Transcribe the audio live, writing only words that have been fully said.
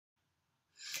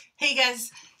Hey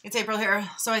guys, it's April here.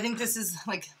 So I think this is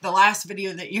like the last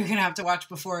video that you're gonna have to watch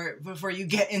before you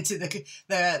get into the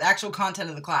actual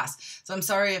content of the class. So I'm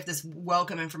sorry if this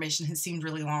welcome information has seemed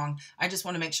really long. I just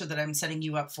want to make sure that I'm setting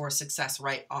you up for success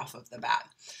right off of the bat.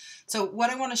 So what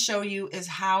I want to show you is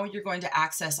how you're going to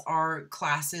access our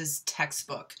class's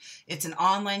textbook. It's an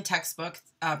online textbook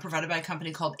provided by a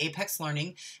company called Apex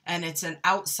Learning, and it's an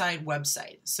outside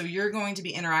website. So you're going to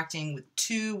be interacting with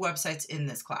two websites in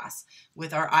this class,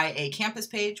 with our IA campus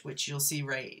page, which you'll see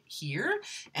right here,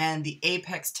 and the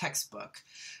Apex textbook.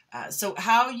 So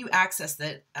how you access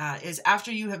that is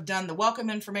after you have done the welcome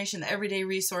information, the everyday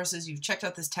resources, you've checked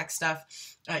out this tech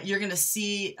stuff, you're going to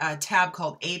see a tab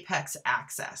called Apex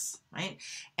Access, right?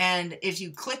 And if you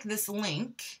click this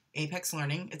link, Apex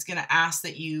Learning, it's going to ask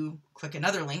that you click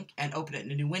another link and open it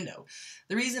in a new window.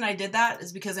 The reason I did that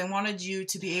is because I wanted you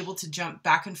to be able to jump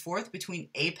back and forth between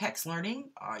Apex Learning,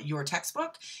 your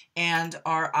textbook, and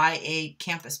our IA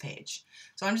campus page.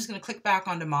 So I'm just going to click back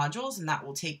onto modules, and that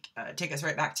will take us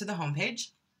right back to the home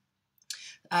page.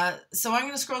 So I'm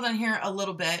going to scroll down here a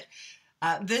little bit.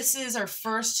 This is our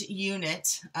first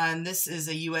unit, and this is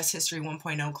a U.S. History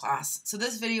 1.0 class. So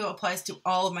this video applies to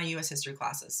all of my U.S. History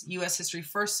classes. U.S. History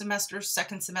first semester,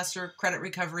 second semester, credit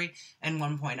recovery, and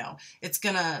 1.0. It's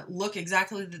going to look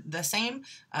exactly the same.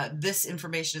 This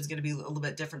information is going to be a little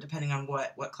bit different depending on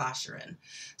what class you're in.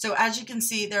 So as you can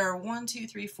see, there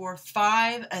are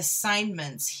 5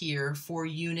 assignments here for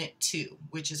Unit 2,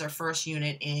 which is our first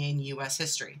unit in U.S.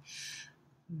 History.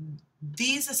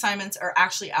 These assignments are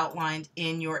actually outlined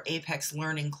in your Apex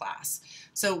Learning class.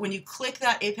 So when you click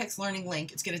that Apex Learning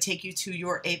link, it's going to take you to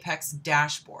your Apex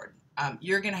dashboard.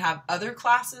 You're going to have other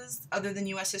classes other than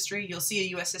U.S. History. You'll see a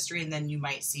U.S. History, and then you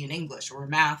might see an English or a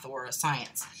math or a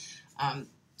science.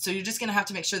 So you're just going to have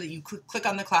to make sure that you click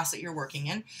on the class that you're working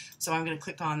in. So I'm going to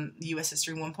click on the U.S.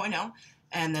 History 1.0,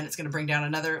 and then it's going to bring down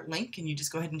another link, and you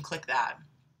just go ahead and click that.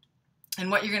 And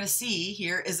what you're going to see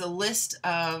here is a list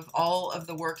of all of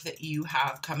the work that you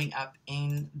have coming up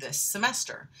in this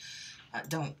semester.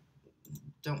 Don't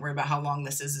worry about how long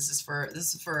this is. This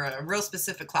is for a real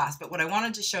specific class. But what I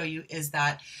wanted to show you is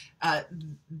that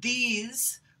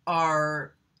these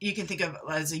are, you can think of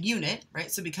as a unit, right?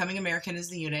 So Becoming American is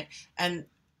the unit, and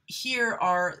here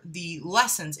are the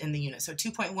lessons in the unit. So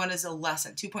 2.1 is a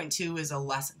lesson, 2.2 is a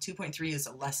lesson, 2.3 is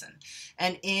a lesson.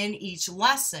 And in each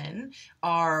lesson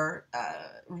are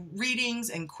readings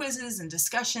and quizzes and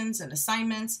discussions and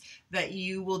assignments that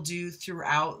you will do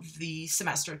throughout the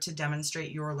semester to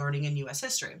demonstrate your learning in U.S.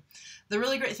 history. The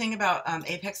really great thing about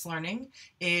Apex Learning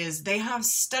is they have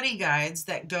study guides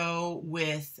that go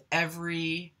with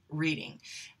every reading.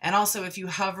 And also, if you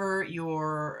hover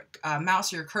your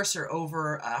mouse or your cursor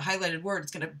over a highlighted word,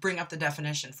 it's going to bring up the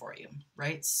definition for you,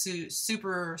 right?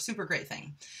 Super great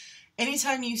thing.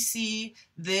 Anytime you see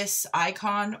this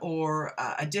icon or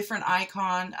a different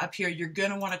icon up here, you're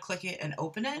going to want to click it and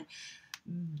open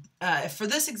it. For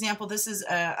this example, this is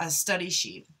a study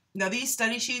sheet. Now, these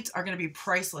study sheets are going to be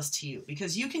priceless to you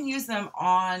because you can use them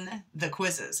on the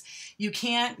quizzes. You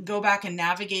can't go back and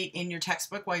navigate in your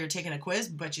textbook while you're taking a quiz,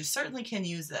 but you certainly can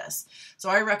use this. So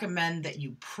I recommend that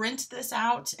you print this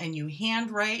out and you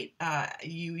handwrite.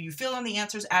 You fill in the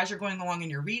answers as you're going along in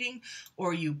your reading,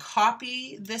 or you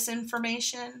copy this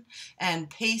information and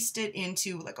paste it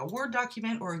into like a Word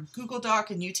document or a Google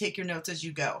Doc, and you take your notes as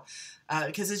you go.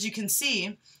 Because as you can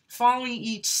see, following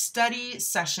each study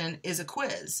session is a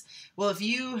quiz. Well, if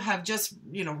you have just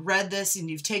read this and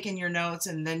you've taken your notes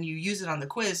and then you use it on the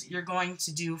quiz, you're going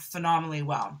to do phenomenally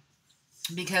well.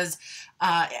 Because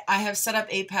I have set up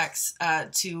Apex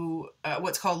to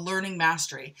what's called Learning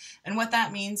Mastery. And what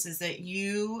that means is that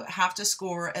you have to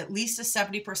score at least a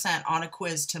 70% on a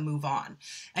quiz to move on.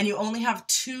 And you only have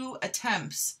 2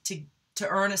 attempts to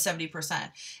earn a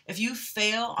 70%. If you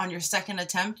fail on your second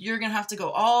attempt, you're going to have to go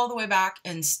all the way back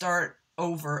and start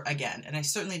over again. And I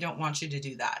certainly don't want you to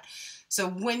do that. So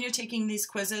when you're taking these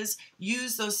quizzes,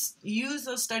 use those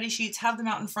study sheets, have them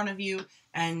out in front of you,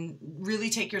 and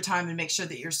really take your time and make sure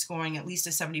that you're scoring at least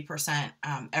a 70%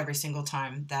 every single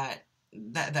time that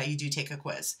you do take a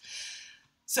quiz.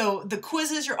 So the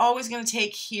quizzes you're always going to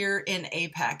take here in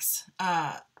Apex.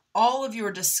 All of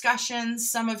your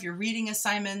discussions, some of your reading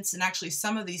assignments, and actually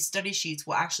some of these study sheets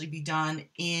will actually be done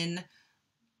in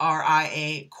our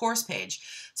IA course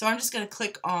page. So I'm just going to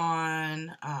click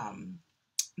on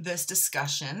this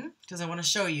discussion because I want to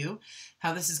show you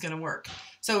how this is going to work.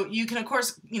 So you can, of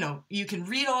course, you can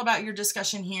read all about your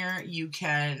discussion here. You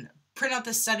can print out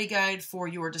the study guide for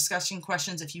your discussion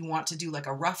questions if you want to do like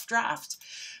a rough draft.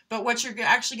 But what you're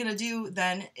actually going to do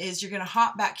then is you're going to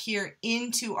hop back here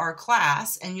into our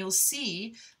class, and you'll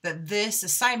see that this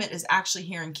assignment is actually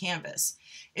here in Canvas.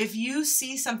 If you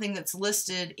see something that's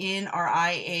listed in our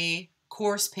IA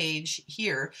course page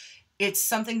here, it's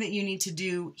something that you need to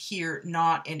do here,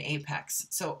 not in Apex.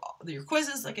 So your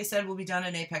quizzes, like I said, will be done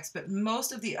in Apex, but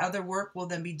most of the other work will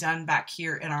then be done back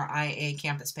here in our IA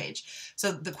campus page.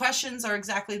 So the questions are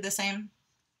exactly the same.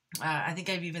 I think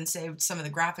I've even saved some of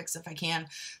the graphics if I can.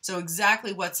 So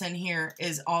exactly what's in here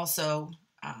is also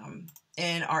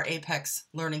in our Apex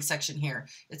learning section here.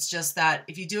 It's just that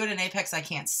if you do it in Apex, I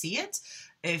can't see it.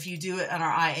 If you do it on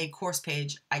our IA course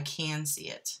page, I can see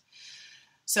it.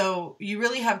 So you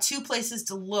really have two places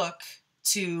to look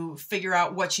to figure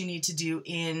out what you need to do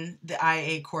in the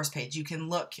IA course page. You can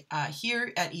look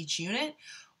here at each unit,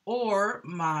 or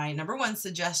my number one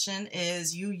suggestion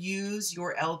is you use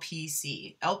your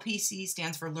LPC. LPC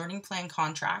stands for Learning Plan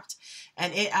Contract,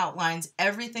 and it outlines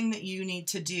everything that you need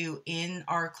to do in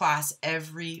our class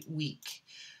every week.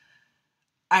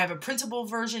 I have a printable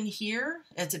version here.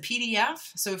 It's a PDF,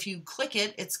 so if you click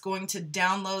it, it's going to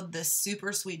download this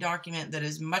super sweet document that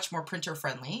is much more printer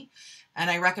friendly. And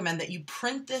I recommend that you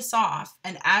print this off,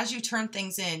 and as you turn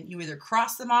things in, you either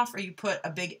cross them off or you put a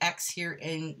big X here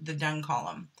in the done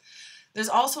column. There's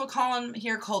also a column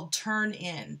here called Turn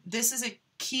In. This is a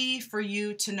key for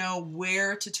you to know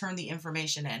where to turn the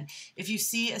information in. If you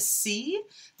see a C,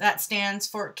 that stands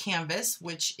for Canvas,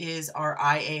 which is our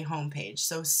IA homepage.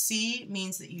 So C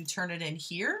means that you turn it in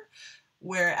here,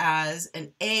 whereas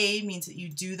an A means that you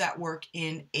do that work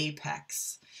in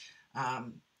Apex.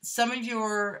 Some of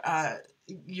your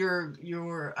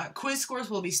quiz scores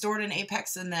will be stored in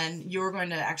Apex, and then you're going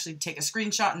to actually take a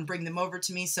screenshot and bring them over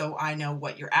to me so I know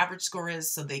what your average score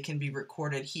is, so they can be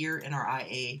recorded here in our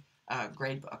IA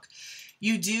gradebook.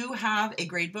 You do have a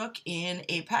gradebook in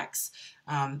Apex.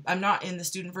 I'm not in the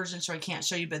student version, so I can't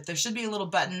show you, but there should be a little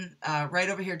button right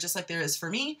over here, just like there is for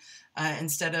me.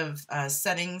 Instead of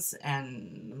settings,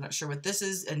 and I'm not sure what this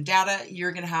is, and data,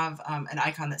 you're going to have an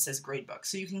icon that says gradebook.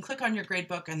 So you can click on your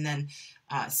gradebook and then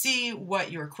see what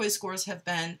your quiz scores have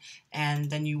been, and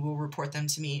then you will report them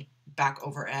to me back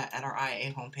over at our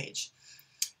IA homepage.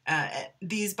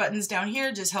 These buttons down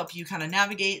here just help you kind of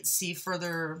navigate, see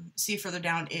further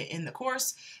down in the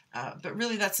course, but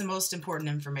really that's the most important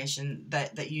information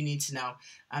that you need to know.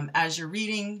 As you're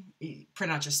reading, you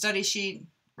print out your study sheet,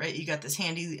 right? You got this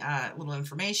handy little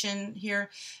information here.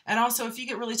 And also, if you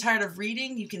get really tired of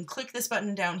reading, you can click this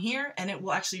button down here and it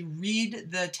will actually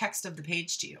read the text of the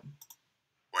page to you.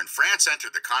 When France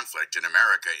entered the conflict in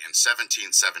America in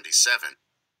 1777.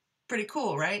 Pretty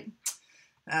cool, right?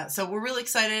 So we're really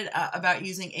excited about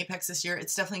using Apex this year.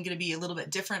 It's definitely going to be a little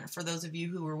bit different for those of you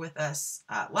who were with us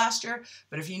last year.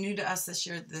 But if you're new to us this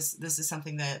year, this is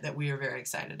something that we are very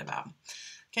excited about.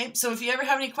 Okay, so if you ever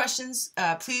have any questions,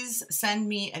 please send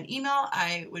me an email.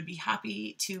 I would be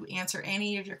happy to answer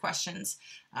any of your questions.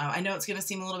 I know it's going to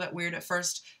seem a little bit weird at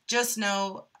first. Just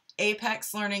know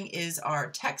Apex Learning is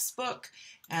our textbook,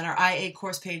 and our IA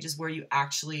course page is where you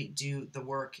actually do the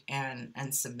work and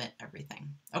submit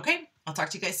everything. Okay, I'll talk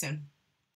to you guys soon.